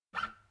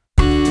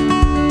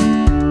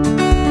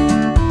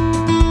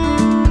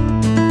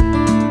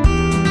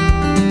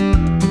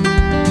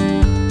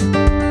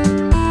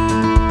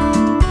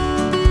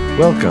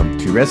Welcome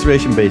to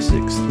Restoration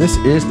Basics. This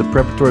is the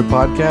preparatory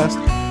podcast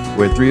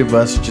where three of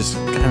us just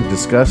kind of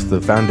discuss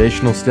the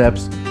foundational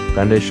steps,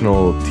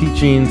 foundational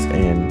teachings,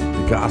 and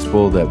the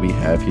gospel that we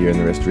have here in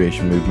the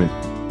Restoration Movement.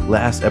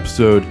 Last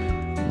episode,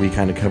 we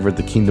kind of covered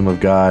the kingdom of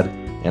God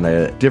in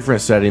a different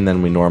setting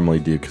than we normally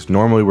do, because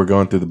normally we're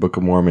going through the Book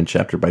of Mormon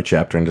chapter by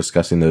chapter and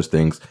discussing those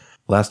things.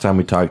 Last time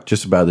we talked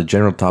just about the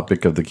general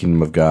topic of the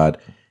kingdom of God,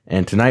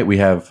 and tonight we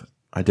have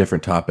a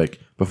different topic.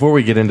 Before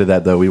we get into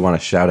that, though, we want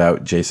to shout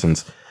out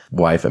Jason's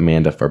wife,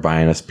 Amanda, for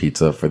buying us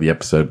pizza for the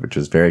episode, which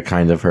was very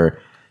kind of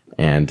her,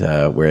 and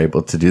we're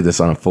able to do this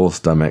on a full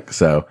stomach.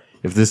 So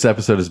if this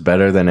episode is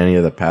better than any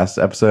of the past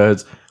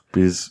episodes,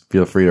 please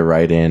feel free to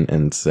write in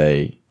and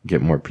say,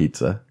 get more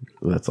pizza.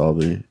 That's all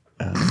the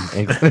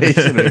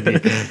inclination we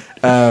need.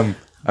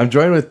 I'm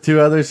joined with two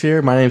others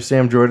here. My name's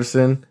Sam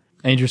Jordison.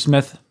 Andrew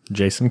Smith.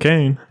 Jason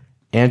Kane.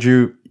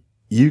 Andrew,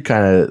 you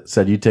kind of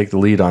said you take the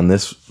lead on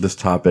this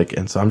topic,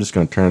 and so I'm just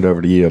going to turn it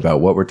over to you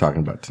about what we're talking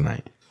about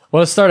tonight.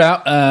 Well, to start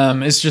out,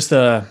 it's just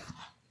a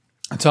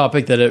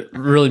topic that it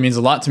really means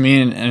a lot to me,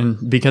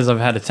 and because I've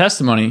had a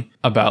testimony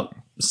about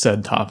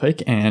said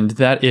topic, and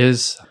that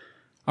is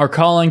our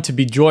calling to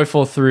be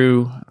joyful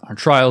through our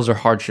trials or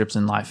hardships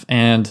in life.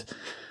 And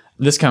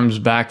this comes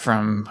back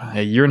from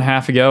a year and a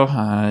half ago.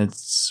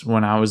 It's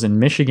when I was in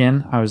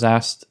Michigan. I was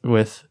asked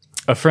with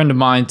a friend of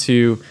mine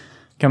to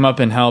come up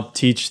and help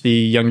teach the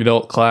young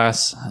adult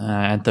class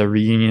at the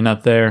reunion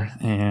up there.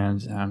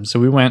 And so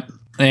we went,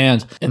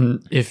 and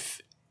if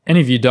any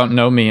of you don't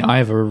know me, I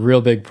have a real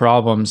big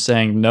problem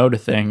saying no to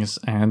things.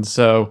 And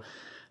so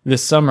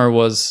this summer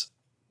was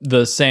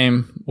the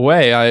same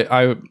way.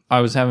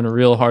 I was having a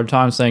real hard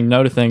time saying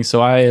no to things.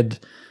 So I had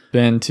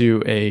been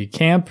to a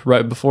camp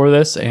right before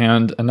this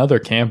and another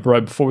camp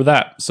right before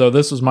that. So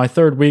this was my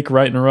third week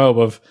right in a row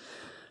of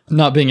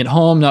not being at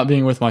home, not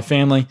being with my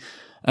family.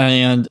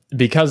 And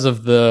because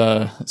of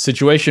the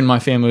situation my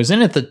family was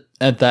in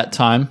at that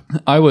time,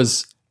 I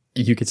was,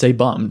 you could say,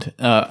 bummed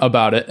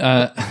about it.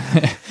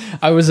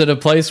 I was at a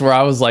place where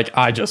I was like,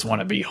 I just want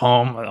to be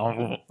home.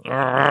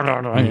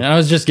 And I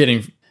was just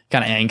getting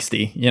kind of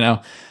angsty, you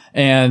know.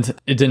 And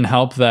it didn't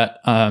help that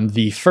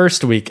the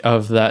first week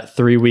of that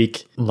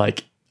 3-week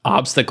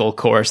obstacle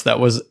course that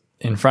was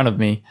in front of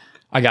me,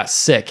 I got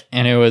sick,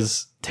 and it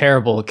was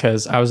terrible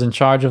because I was in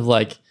charge of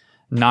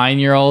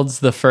 9-year-olds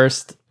the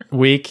first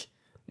week,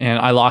 and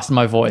I lost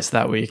my voice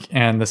that week.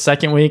 And the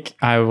second week,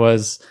 I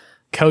was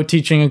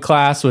co-teaching a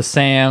class with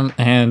Sam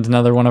and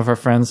another one of our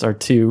friends, or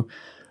two,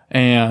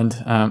 and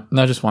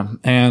no, just one.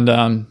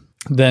 And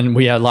then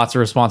we had lots of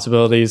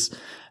responsibilities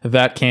at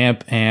that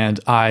camp, and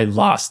I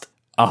lost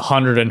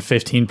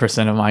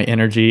 115% of my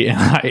energy, and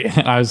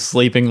I was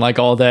sleeping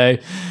all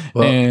day.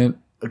 Well, and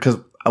because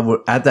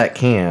at that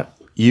camp,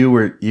 you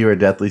were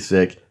deathly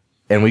sick,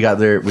 and we got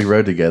there. We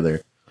rode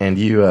together, and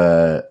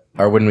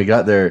when we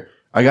got there,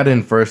 I got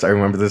in first. I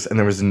remember this, and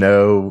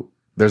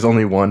there's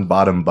only one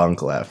bottom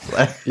bunk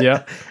left.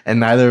 Yeah, and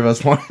neither of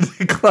us wanted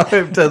to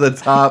climb to the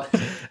top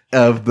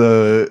of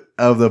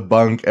the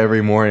bunk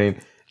every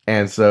morning,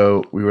 and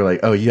so we were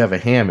like, "Oh, you have a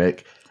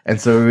hammock." And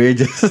so we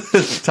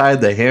just tied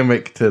the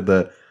hammock to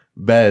the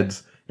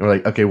beds, and we're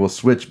like, okay, we'll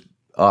switch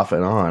off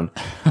and on.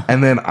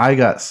 And then I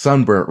got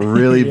sunburnt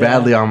really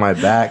badly on my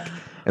back,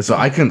 and so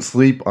I couldn't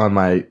sleep in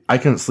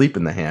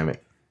the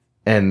hammock.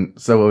 And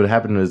so what would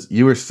happen was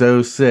you were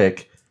so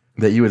sick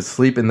that you would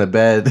sleep in the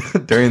bed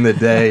during the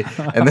day,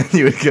 and then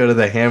you would go to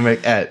the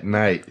hammock at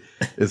night.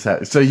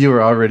 So you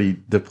were already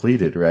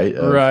depleted, right?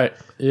 Right.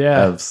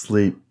 Yeah. Of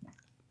sleep.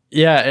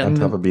 Yeah. And on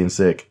top of being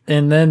sick.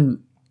 And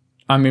then,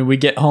 we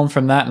get home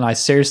from that, and I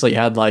seriously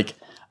had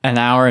an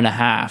hour and a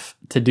half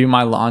to do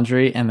my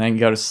laundry and then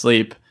go to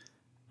sleep,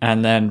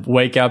 and then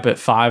wake up at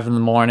 5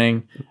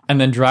 a.m. and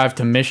then drive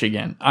to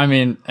Michigan.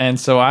 And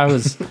so I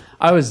was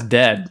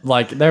dead.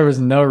 There was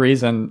no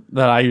reason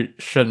that I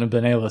shouldn't have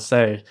been able to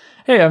say,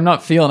 hey, I'm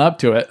not feeling up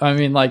to it.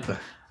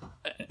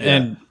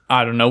 And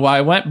I don't know why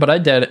I went, but I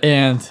did.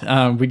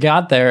 And we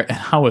got there, and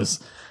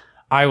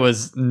I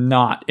was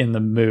not in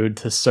the mood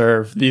to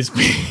serve these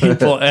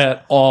people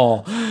at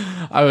all.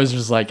 I was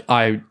just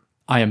I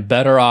am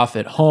better off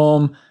at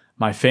home.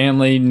 My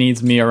family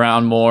needs me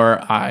around more.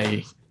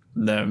 I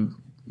am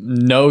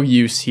no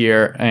use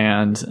here.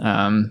 And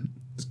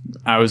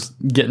I was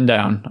getting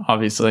down,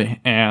 obviously.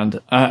 And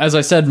as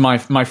I said, my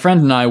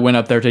friend and I went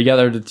up there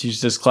together to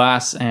teach this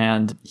class,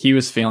 and he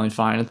was feeling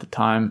fine at the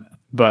time.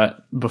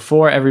 But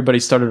before everybody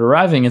started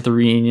arriving at the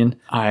reunion,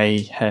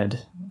 I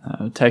had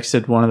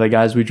texted one of the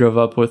guys we drove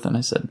up with, and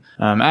I said,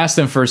 asked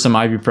him for some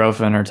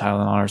ibuprofen or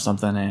Tylenol or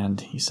something, and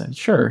he said,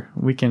 sure,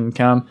 we can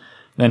come.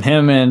 Then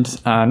him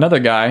and another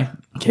guy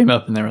came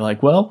up, and they were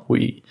like, well,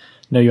 we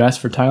know you asked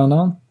for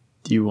Tylenol.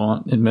 Do you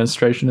want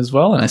administration as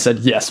well? And I said,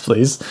 yes,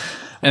 please.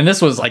 And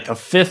this was the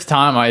 5th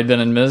time I had been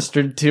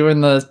administered to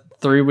in the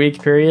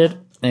 3-week period,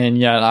 and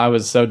yet I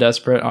was so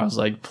desperate. I was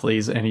like,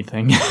 please,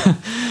 anything.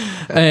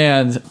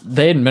 And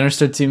they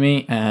administered to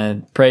me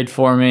and prayed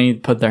for me,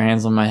 put their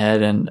hands on my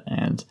head,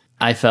 and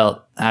I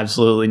felt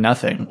absolutely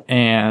nothing.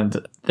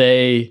 And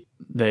they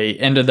they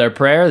ended their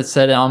prayer, they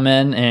said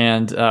amen,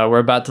 and we're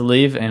about to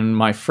leave, and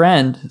my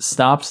friend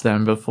stops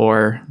them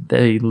before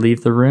they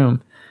leave the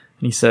room.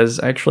 And he says,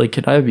 actually,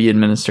 could I be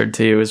administered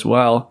to you as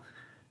well?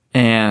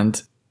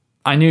 And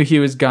I knew he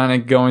was kind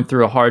of going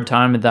through a hard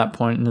time at that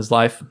point in his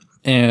life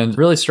and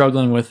really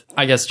struggling with,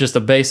 I guess, just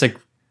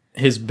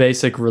his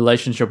basic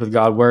relationship with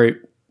God, where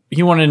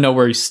he wanted to know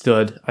where he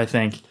stood, I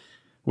think,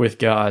 with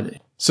God.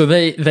 So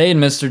they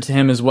administered to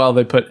him as well.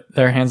 They put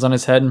their hands on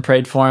his head and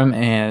prayed for him.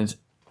 And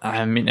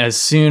I mean, as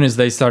soon as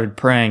they started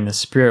praying, the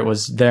Spirit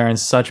was there in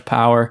such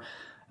power.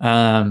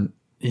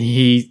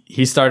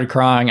 He started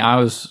crying. I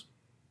was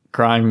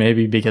crying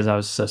maybe because I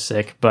was so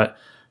sick, but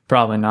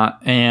probably not.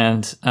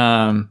 And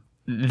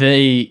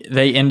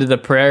they ended the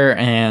prayer,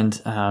 and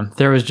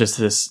there was just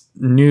this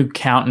new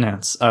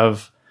countenance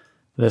of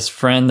this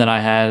friend that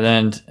I had,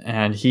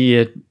 and he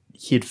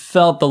had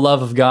felt the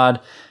love of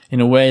God in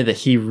a way that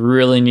he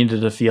really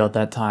needed to feel at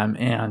that time.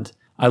 And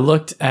I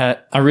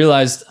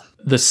realized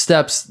the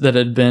steps that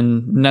had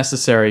been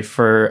necessary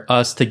for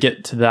us to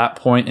get to that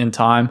point in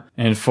time,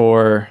 and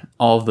for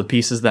all of the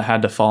pieces that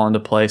had to fall into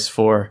place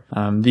for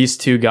these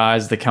two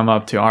guys to come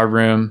up to our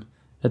room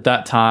at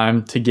that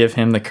time to give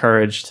him the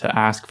courage to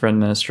ask for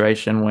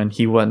administration when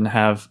he wouldn't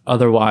have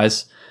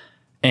otherwise.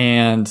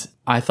 And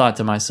I thought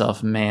to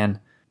myself,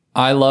 man,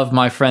 I love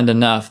my friend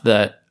enough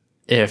that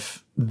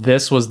if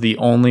this was the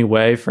only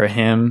way for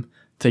him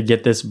to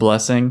get this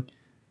blessing,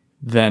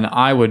 then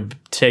I would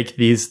take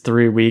these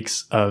 3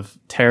 weeks of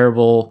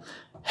terrible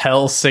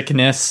hell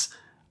sickness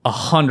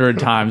 100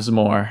 times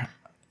more.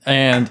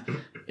 And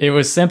it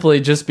was simply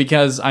just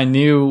because I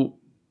knew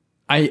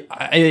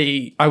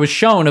I was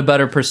shown a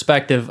better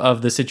perspective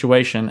of the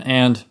situation.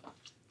 And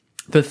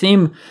the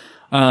theme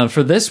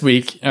for this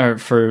week, or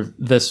for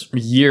this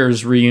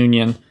year's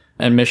reunion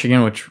in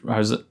Michigan, which I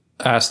was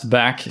asked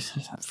back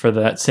for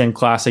that same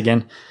class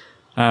again,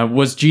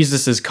 was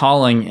Jesus's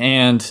calling.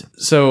 And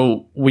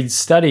so we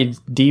studied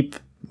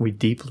we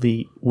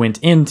deeply went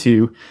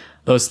into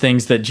those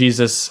things that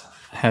Jesus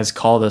has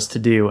called us to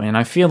do. And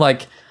I feel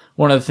like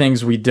one of the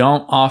things we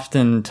don't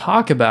often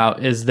talk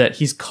about is that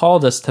he's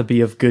called us to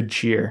be of good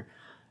cheer.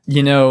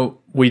 You know,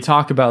 we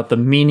talk about the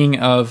meaning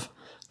of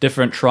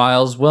different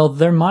trials. Well,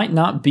 there might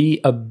not be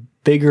a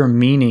bigger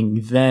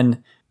meaning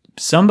than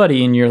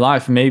somebody in your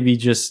life maybe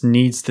just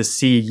needs to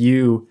see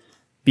you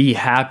be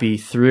happy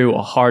through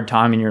a hard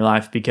time in your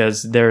life,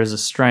 because there is a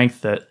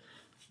strength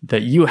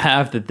that you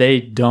have that they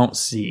don't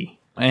see.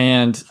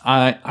 And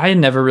I had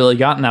never really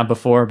gotten that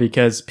before,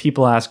 because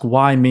people ask,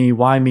 why me?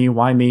 Why me?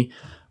 Why me?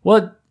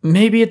 Well,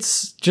 maybe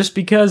it's just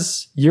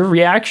because your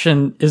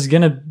reaction is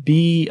going to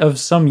be of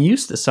some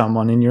use to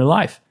someone in your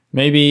life.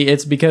 Maybe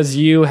it's because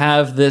you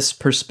have this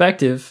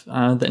perspective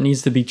that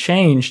needs to be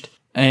changed,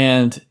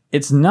 and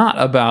it's not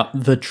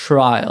about the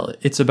trial.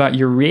 It's about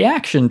your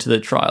reaction to the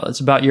trial. It's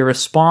about your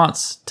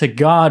response to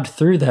God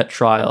through that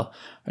trial.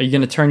 Are you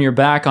going to turn your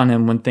back on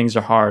him when things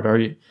are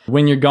hard?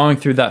 When you're going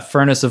through that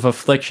furnace of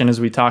affliction, as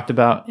we talked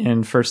about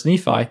in 1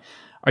 Nephi,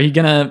 are you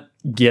going to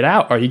get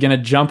out? Are you going to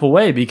jump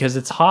away because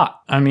it's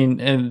hot? I mean,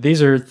 and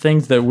these are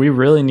things that we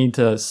really need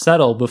to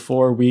settle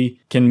before we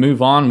can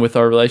move on with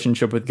our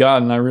relationship with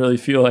God. And I really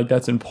feel like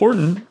that's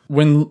important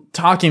when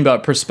talking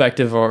about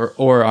perspective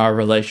or our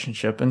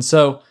relationship. And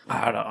so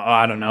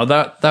I don't know,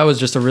 that was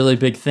just a really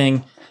big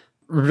thing,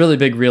 really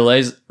big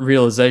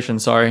realization,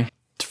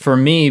 for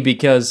me,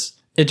 because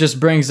it just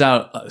brings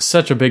out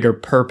such a bigger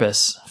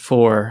purpose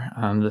for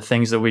the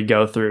things that we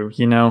go through.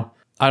 You know,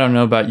 I don't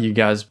know about you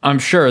guys. I'm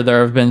sure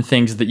there have been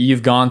things that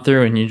you've gone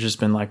through and you've just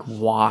been like,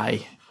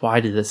 why? Why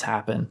did this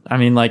happen? I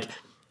mean, like,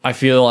 I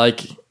feel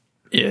like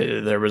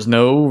there was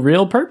no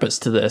real purpose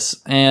to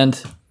this.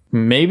 And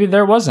maybe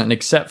there wasn't,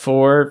 except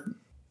for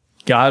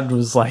God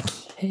was like,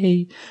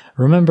 hey,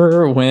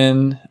 remember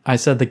when I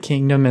said the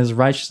kingdom is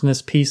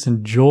righteousness, peace,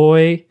 and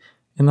joy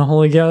in the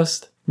Holy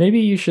Ghost?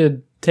 Maybe you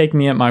should take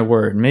me at my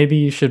word. Maybe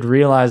you should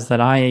realize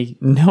that I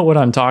know what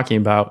I'm talking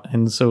about.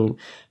 And so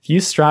if you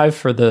strive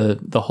for the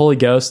Holy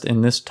Ghost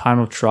in this time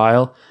of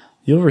trial,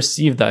 you'll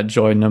receive that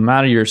joy no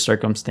matter your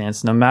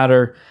circumstance, no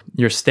matter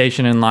your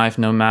station in life,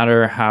 no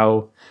matter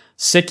how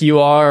sick you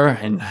are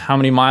and how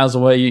many miles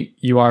away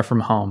you are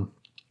from home.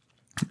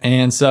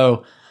 And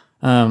so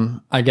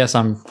I guess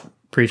I'm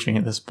preaching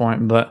at this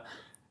point, but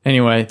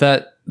anyway,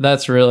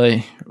 that's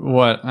really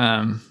what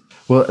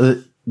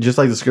just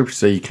like the scriptures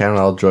say, you count it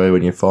all joy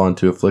when you fall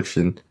into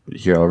affliction.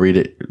 Here, I'll read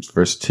it. It's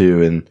verse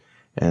 2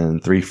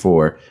 and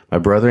 3-4. My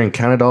brethren,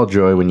 count it all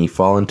joy when ye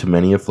fall into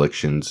many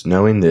afflictions,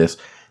 knowing this,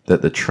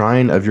 that the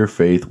trying of your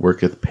faith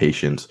worketh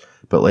patience.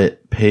 But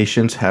let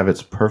patience have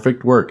its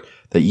perfect work,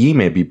 that ye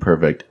may be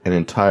perfect and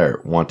entire,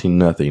 wanting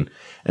nothing.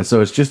 And so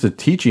it's just a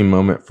teaching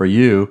moment for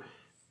you.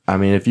 I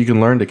mean, if you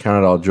can learn to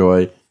count it all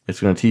joy, it's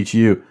going to teach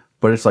you.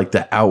 But it's like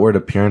the outward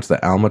appearance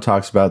that Alma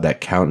talks about, that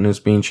countenance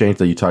being changed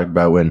that you talked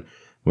about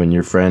when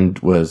your friend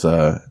was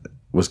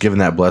given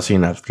that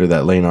blessing after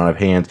that laying on of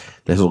hands,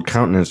 his whole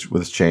countenance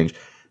was changed.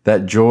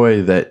 That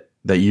joy that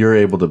you're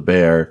able to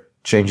bear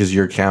changes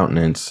your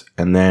countenance,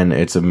 and then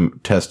it's a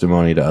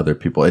testimony to other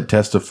people. It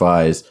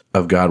testifies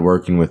of God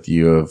working with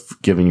you, of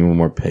giving you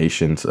more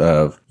patience,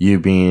 of you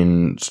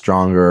being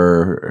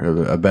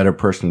stronger, a better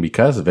person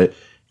because of it,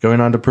 going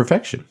on to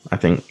perfection. I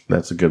think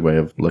that's a good way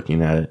of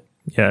looking at it.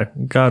 Yeah,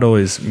 God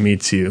always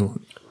meets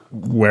you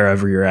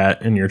wherever you're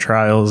at in your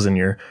trials and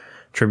your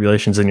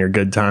tribulations and your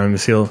good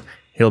times. He'll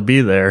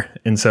be there.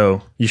 And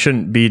so you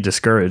shouldn't be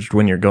discouraged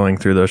when you're going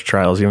through those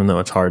trials, even though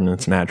it's hard and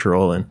it's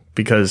natural. And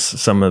because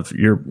some of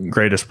your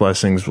greatest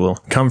blessings will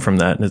come from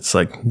that. And it's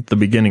like the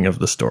beginning of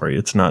the story.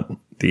 It's not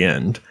the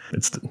end.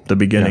 It's the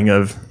beginning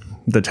of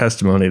the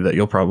testimony that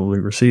you'll probably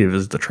receive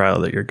is the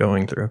trial that you're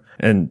going through.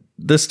 And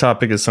this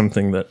topic is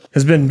something that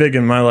has been big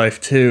in my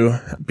life too,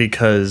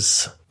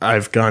 because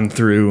I've gone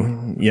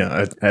through,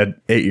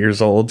 at 8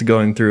 years old,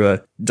 going through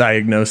a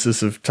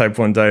diagnosis of type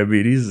 1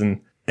 diabetes.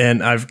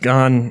 And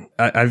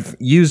I've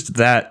used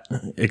that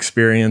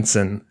experience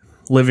and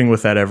living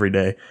with that every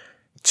day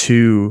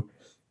to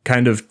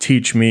kind of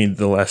teach me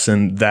the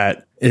lesson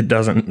that it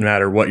doesn't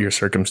matter what your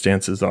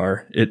circumstances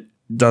are. It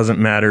doesn't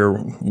matter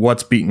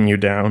what's beating you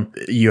down.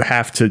 You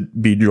have to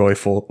be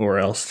joyful or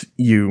else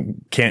you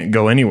can't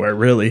go anywhere,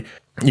 really.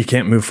 You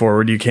can't move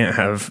forward. You can't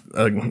have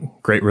a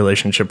great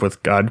relationship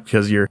with God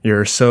because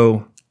you're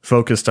so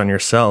focused on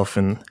yourself,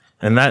 and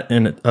that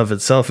in of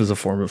itself is a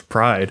form of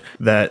pride,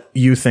 that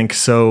you think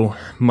so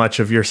much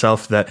of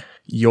yourself that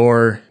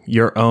your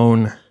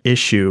own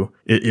issue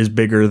is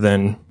bigger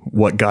than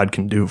what God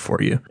can do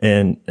for you.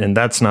 And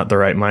that's not the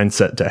right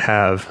mindset to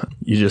have.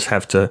 You just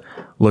have to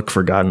look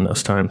for God in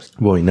those times.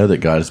 Well, we know that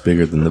God is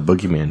bigger than the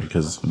boogeyman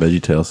because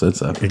VeggieTales said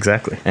so.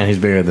 Exactly. And he's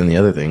bigger than the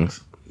other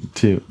things,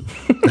 too.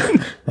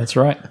 That's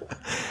right.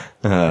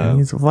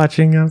 He's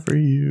watching out for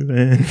you.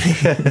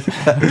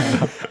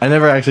 I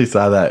never actually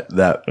saw that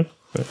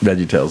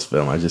VeggieTales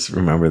film. I just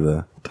remember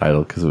the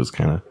title because it was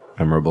kind of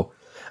memorable.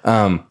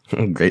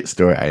 Great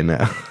story, I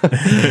know.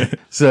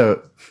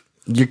 So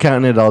you're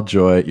counting it all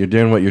joy. You're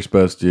doing what you're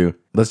supposed to.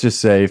 Let's just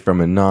say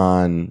from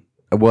a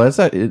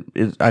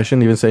I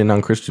shouldn't even say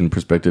non-Christian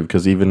perspective,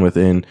 because even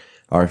within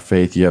our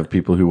faith, you have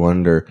people who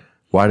wonder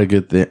why do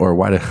good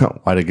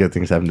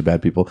things happen to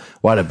bad people?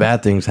 Why do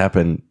bad things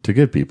happen to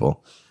good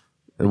people?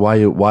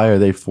 Why are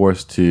they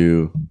forced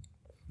to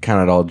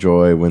count it all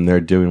joy when they're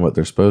doing what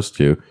they're supposed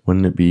to?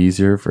 Wouldn't it be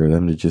easier for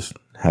them to just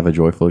have a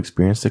joyful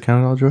experience to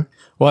count it all joy?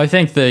 Well, I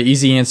think the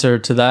easy answer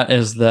to that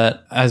is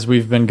that as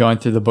we've been going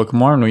through the Book of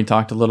Mormon, we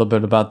talked a little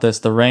bit about this.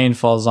 The rain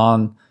falls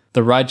on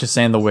the righteous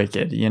and the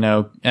wicked.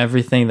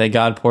 Everything that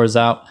God pours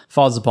out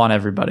falls upon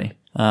everybody.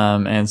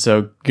 And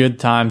so good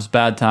times,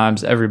 bad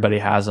times, everybody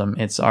has them.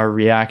 It's our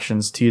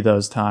reactions to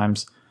those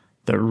times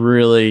that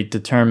really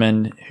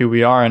determine who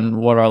we are and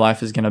what our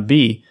life is going to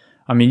be.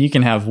 I mean, you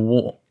can have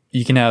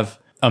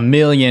a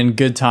million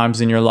good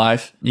times in your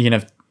life.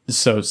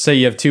 So say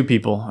you have two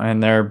people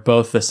and they're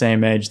both the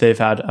same age. They've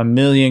had a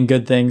million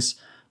good things.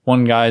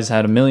 One guy's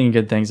had a million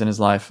good things in his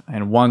life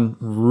and one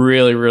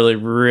really, really,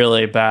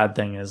 really bad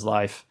thing in his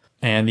life.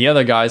 And the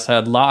other guy's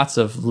had lots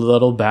of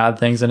little bad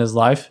things in his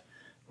life.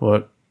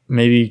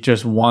 Maybe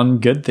just one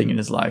good thing in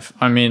his life.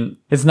 I mean,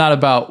 it's not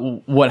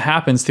about what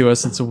happens to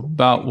us. It's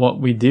about what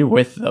we do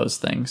with those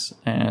things.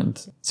 And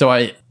so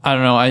I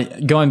don't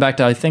know, going back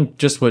to, I think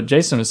just what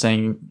Jason was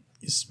saying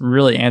is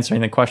really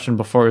answering the question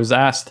before it was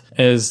asked,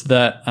 is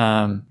that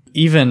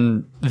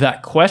even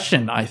that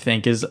question, I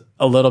think, is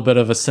a little bit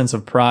of a sense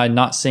of pride,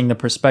 not seeing the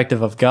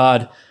perspective of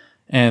God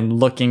and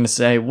looking to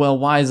say, well,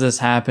 why is this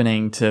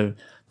happening to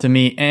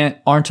me? And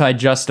aren't I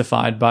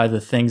justified by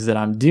the things that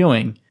I'm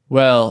doing?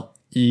 Well,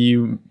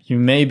 you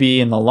may be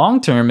in the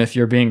long term if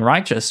you're being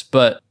righteous,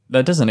 but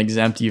that doesn't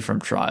exempt you from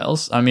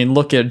trials. I mean,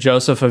 look at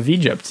Joseph of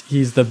Egypt.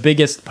 He's the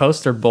biggest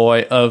poster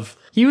boy of,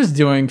 he was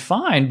doing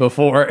fine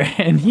before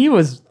and he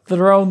was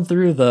thrown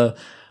through the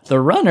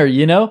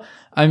runner,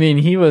 I mean,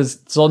 he was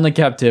sold into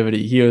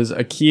captivity. He was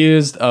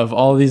accused of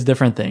all these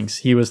different things.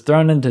 He was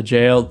thrown into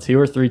jail 2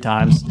 or 3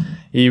 times.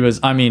 He was,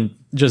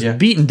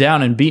 beaten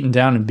down and beaten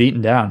down and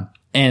beaten down.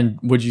 And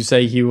would you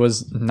say he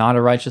was not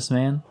a righteous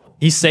man?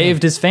 He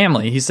saved his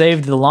family. He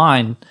saved the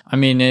line. I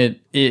mean,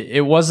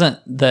 it wasn't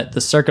that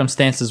the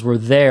circumstances were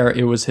there.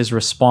 It was his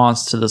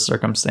response to the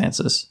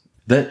circumstances.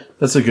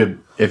 That's a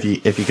good, if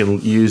you can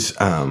use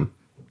the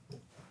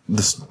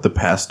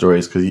past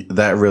stories, because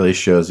that really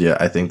shows you,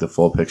 I think, the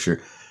full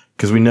picture.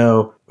 Because we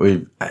know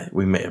we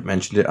may have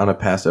mentioned it on a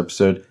past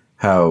episode,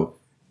 how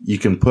you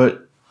can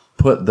put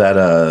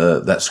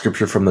that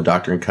scripture from the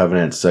Doctrine and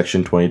Covenants,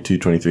 section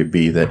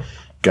 2223b, that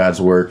God's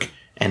work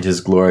and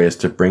his glory is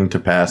to bring to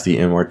pass the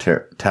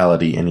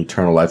immortality and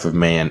eternal life of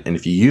man. And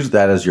if you use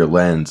that as your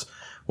lens,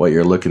 what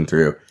you're looking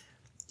through,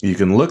 you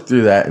can look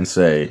through that and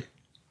say,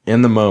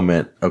 in the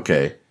moment,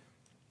 okay,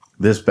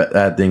 this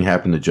bad thing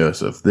happened to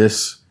Joseph.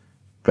 This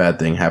bad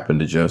thing happened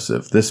to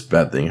Joseph. This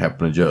bad thing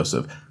happened to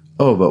Joseph.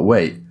 Oh, but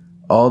wait,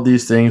 all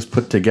these things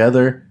put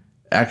together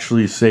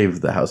actually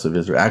saved the house of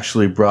Israel,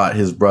 actually brought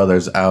his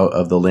brothers out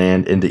of the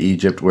land into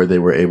Egypt where they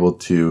were able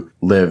to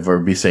live or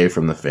be saved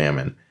from the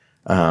famine.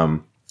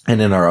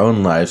 And in our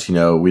own lives,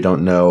 we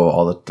don't know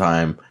all the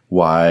time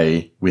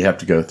why we have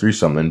to go through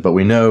something, but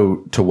we know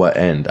to what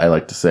end. I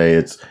like to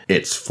say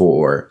it's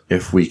for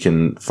if we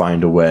can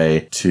find a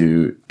way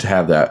to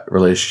have that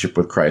relationship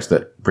with Christ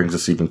that brings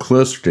us even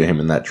closer to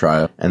him in that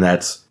trial. And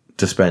that's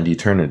to spend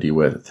eternity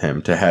with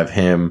him, to have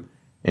him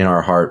in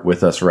our heart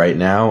with us right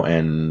now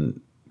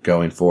and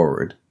going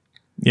forward.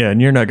 Yeah.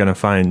 And you're not going to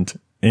find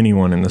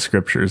anyone in the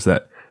scriptures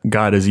that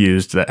God has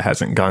used that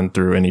hasn't gone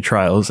through any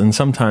trials. And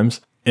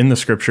sometimes in the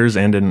scriptures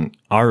and in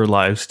our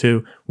lives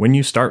too, when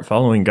you start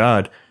following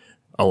God,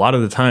 a lot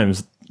of the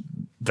times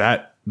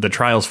that the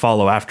trials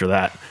follow after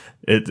that.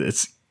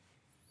 It's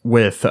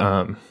with,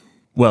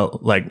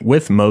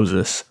 with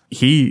Moses,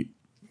 he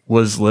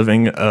was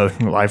living a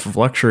life of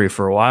luxury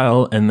for a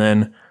while. And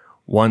then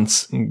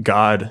once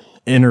God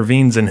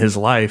intervenes in his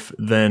life,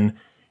 then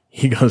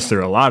he goes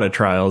through a lot of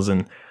trials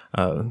and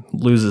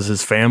loses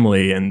his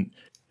family. And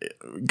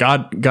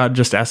God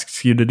just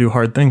asks you to do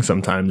hard things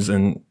sometimes.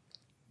 And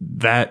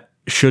that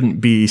shouldn't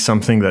be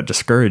something that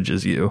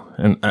discourages you.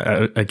 And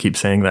I keep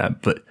saying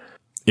that, but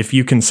if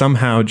you can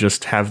somehow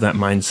just have that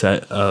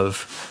mindset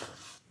of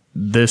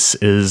this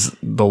is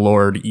the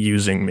Lord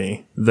using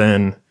me,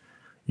 then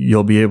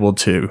you'll be able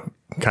to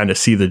kind of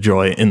see the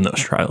joy in those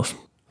trials.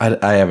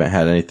 I haven't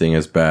had anything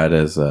as bad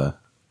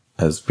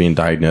as being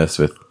diagnosed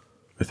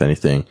with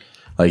anything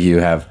like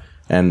you have.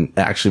 And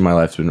actually, my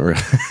life's been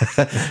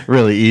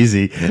really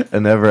easy.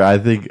 And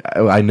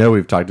I know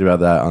we've talked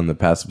about that on the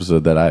past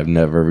episode, that I've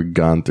never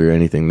gone through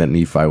anything that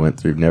Nephi went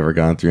through, never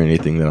gone through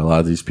anything that a lot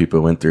of these people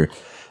went through.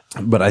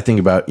 But I think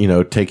about,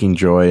 taking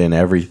joy in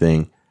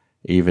everything,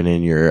 even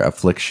in your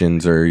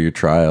afflictions or your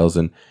trials.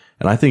 And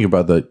I think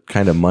about the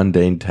kind of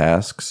mundane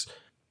tasks.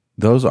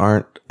 Those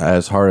aren't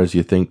as hard as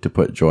you think to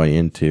put joy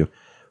into.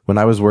 When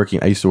I was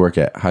working, I used to work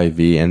at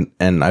Hy-Vee,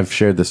 and I've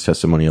shared this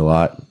testimony a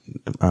lot,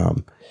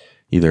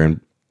 either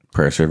in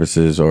prayer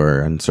services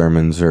or in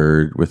sermons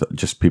or with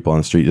just people on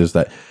the street, is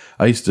that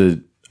I used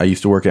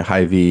to work at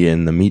Hy-Vee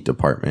in the meat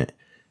department.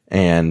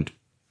 And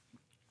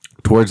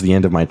towards the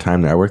end of my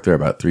time there, I worked there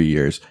about 3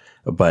 years,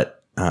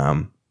 but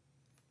kind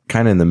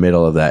of in the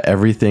middle of that,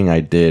 everything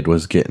I did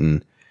was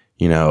getting,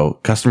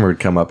 customer would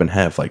come up and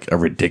have like a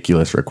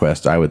ridiculous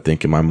request. I would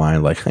think in my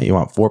mind, like, hey, you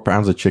want 4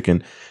 pounds of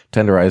chicken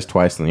tenderized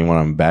twice, and then you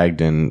want them bagged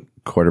in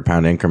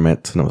quarter-pound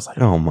increments. And I was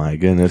like, oh my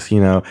goodness,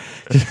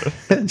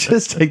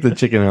 just take the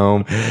chicken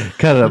home,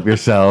 cut it up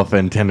yourself,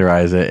 and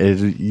tenderize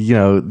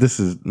it. This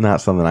is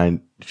not something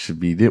I should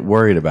be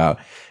worried about.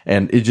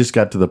 And it just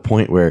got to the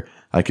point where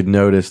I could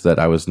notice that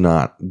I was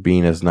not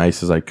being as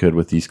nice as I could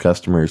with these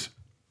customers,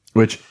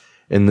 which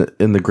in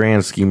the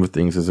grand scheme of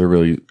things is a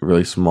really,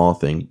 really small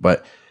thing.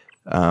 But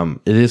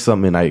it is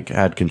something I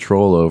had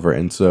control over.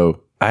 And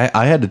so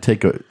I had to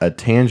take a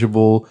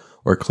tangible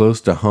or close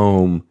to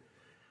home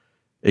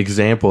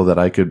example that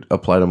I could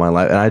apply to my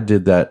life. And I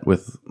did that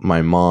with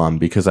my mom,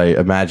 because I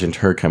imagined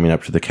her coming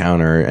up to the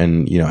counter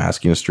and,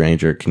 asking a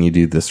stranger, can you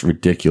do this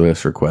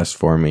ridiculous request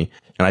for me?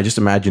 And I just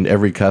imagined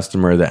every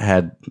customer that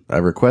had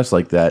a request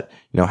like that,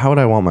 how would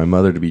I want my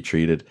mother to be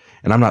treated?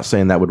 And I'm not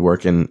saying that would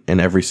work in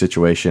every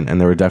situation. And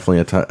there were definitely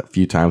a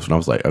few times when I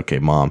was like, okay,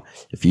 Mom,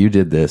 if you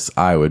did this,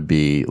 I would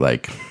be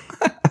like,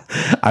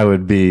 I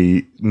would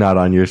be not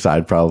on your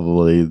side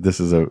probably. This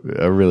is a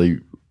really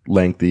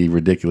lengthy,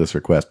 ridiculous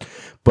request.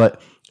 But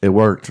it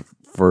worked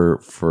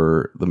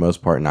for the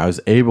most part. And I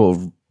was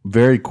able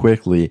very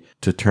quickly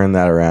to turn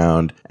that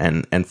around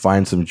and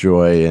find some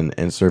joy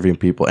in serving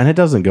people. And it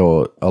doesn't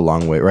go a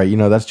long way, right?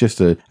 That's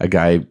just a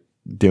guy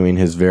doing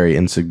his very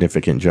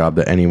insignificant job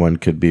that anyone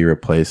could be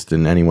replaced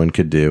and anyone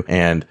could do.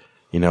 And,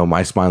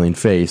 my smiling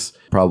face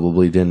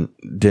probably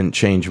didn't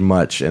change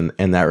much in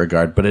that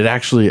regard. But it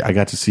actually, I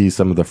got to see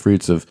some of the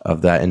fruits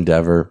of that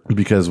endeavor,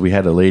 because we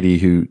had a lady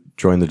who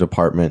joined the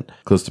department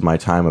close to my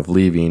time of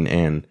leaving,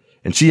 and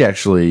she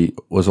actually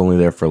was only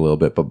there for a little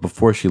bit. But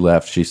before she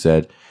left, she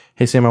said,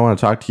 hey, Sam, I want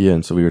to talk to you.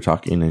 And so we were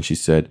talking, and she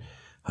said,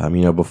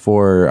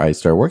 before I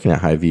started working at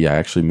Hy-Vee, I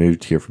actually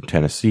moved here from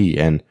Tennessee,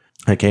 and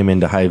I came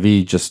into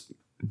Hy-Vee just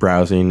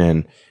browsing,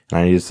 and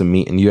I needed some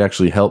meat, and you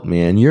actually helped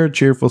me. And your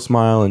cheerful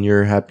smile and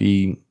your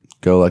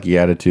happy-go-lucky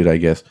attitude, I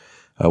guess,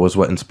 was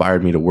what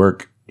inspired me to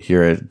work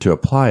here, to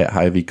apply at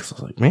Hy-Vee, because I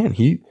was like, man,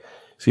 he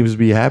seems to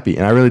be happy.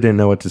 And I really didn't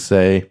know what to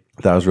say.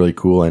 That was really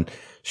cool. And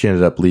she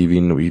ended up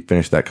leaving. We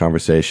finished that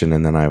conversation,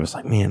 and then I was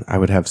like, man, I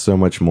would have so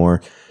much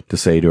more to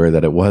say to her,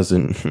 that it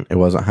wasn't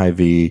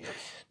Hy-Vee.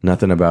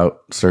 Nothing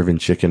about serving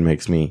chicken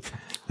makes me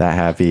that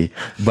happy.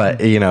 But,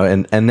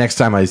 and next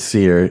time I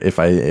see her, if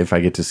I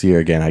get to see her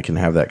again, I can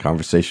have that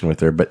conversation with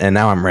her. And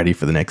now I'm ready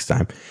for the next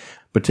time.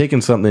 But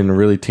taking something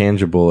really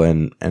tangible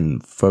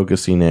and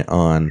focusing it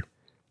on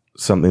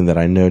something that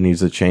I know needs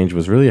to change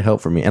was really a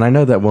help for me. And I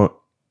know that won't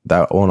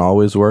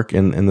always work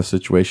in the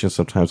situation.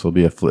 Sometimes there'll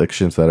be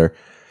afflictions that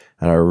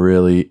are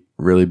really,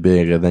 really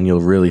big, and then you'll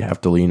really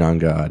have to lean on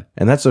God.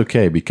 And that's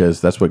okay,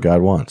 because that's what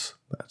God wants.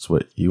 That's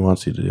what he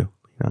wants you to do.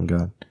 Lean on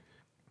God.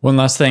 One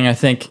last thing, I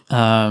think,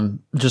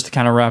 just to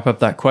kind of wrap up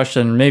that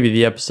question, maybe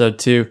the episode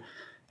too,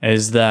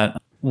 is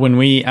that when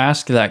we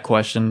ask that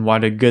question, why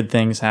do good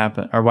things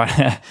happen? Or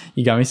why,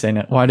 you got me saying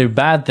it, why do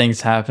bad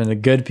things happen to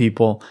good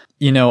people?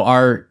 You know,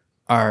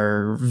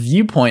 our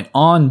viewpoint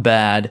on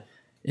bad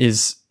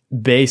is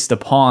based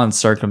upon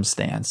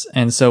circumstance.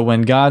 And so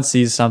when God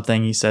sees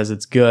something, he says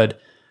it's good.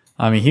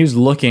 I mean, he was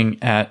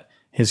looking at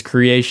his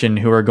creation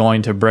who are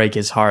going to break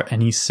his heart,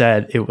 and he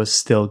said it was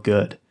still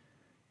good.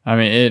 I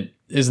mean,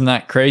 isn't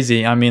that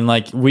crazy? I mean,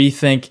 like, we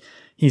think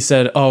he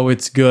said, oh,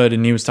 it's good,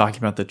 and he was talking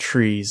about the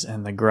trees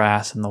and the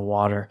grass and the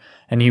water,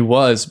 and he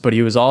was, but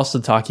he was also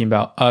talking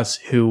about us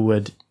who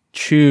would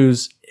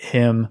choose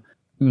him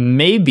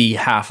maybe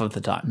half of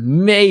the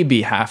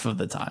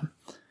time.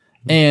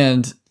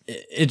 And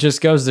it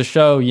just goes to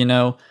show, you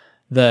know,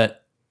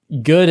 that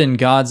good in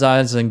God's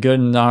eyes and good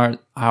in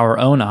our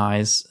own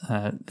eyes,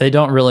 they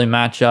don't really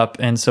match up.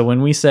 And so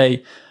when we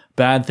say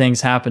bad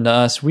things happen to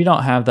us, we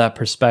don't have that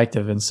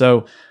perspective. And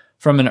so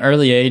from an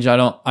early age,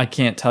 I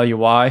can't tell you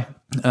why,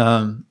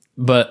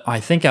 but I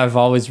think I've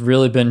always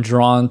really been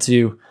drawn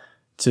to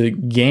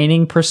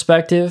gaining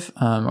perspective,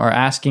 or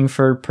asking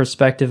for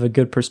perspective, a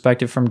good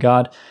perspective from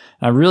God.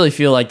 And I really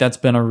feel like that's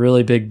been a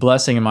really big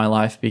blessing in my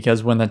life,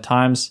 because when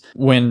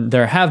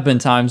there have been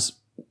times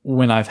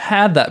when I've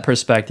had that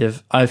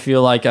perspective, I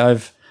feel like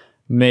I've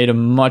made a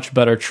much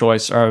better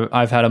choice, or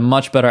I've had a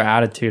much better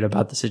attitude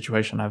about the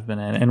situation I've been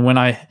in. And when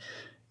I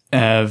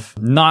have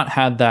not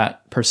had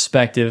that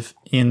perspective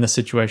in the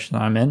situation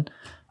I'm in,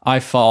 I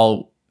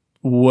fall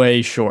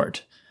way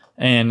short.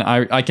 And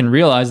I can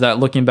realize that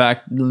looking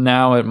back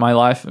now at my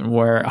life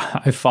where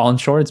I've fallen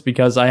short, it's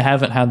because I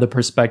haven't had the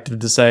perspective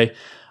to say,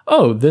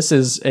 oh, this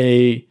is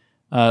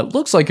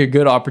looks like a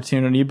good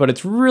opportunity, but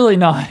it's really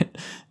not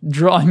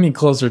drawing me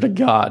closer to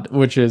God,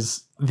 which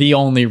is the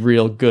only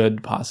real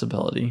good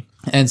possibility.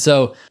 And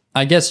so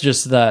I guess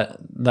just that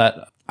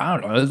I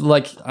don't know,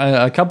 like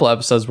a couple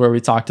episodes where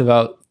we talked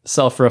about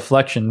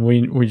self-reflection,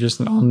 we just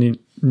all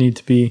need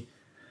to be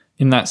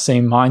in that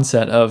same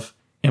mindset of,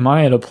 am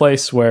I at a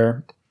place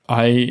where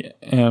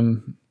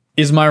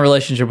is my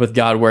relationship with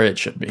God where it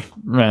should be?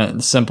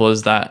 Simple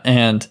as that.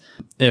 And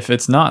if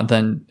it's not,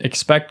 then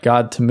expect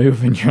God to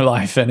move in your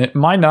life. And it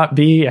might not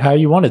be how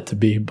you want it to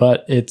be,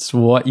 but it's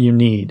what you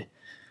need.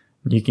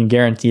 You can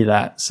guarantee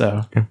that.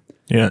 So,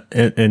 yeah.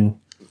 And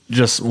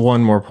just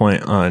one more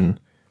point on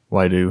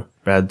why do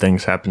bad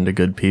things happen to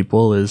good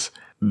people is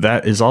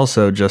that is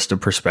also just a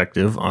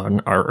perspective on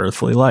our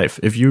earthly life.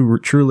 If you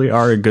truly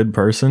are a good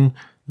person,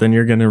 then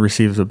you're going to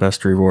receive the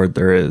best reward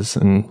there is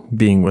in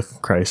being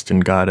with Christ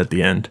and God at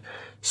the end.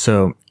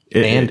 So,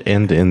 and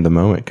in the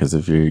moment, because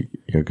if you're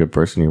a good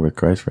person, you're with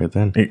Christ right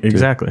then.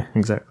 Exactly.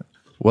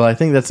 Well, I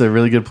think that's a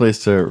really good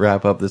place to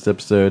wrap up this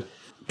episode.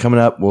 Coming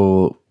up,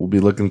 we'll be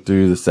looking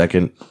through the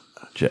second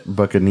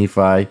book of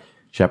Nephi,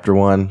 chapter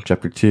 1,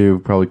 chapter 2,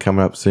 probably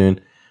coming up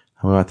soon.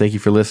 I want to thank you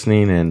for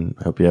listening, and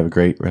I hope you have a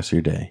great rest of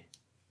your day.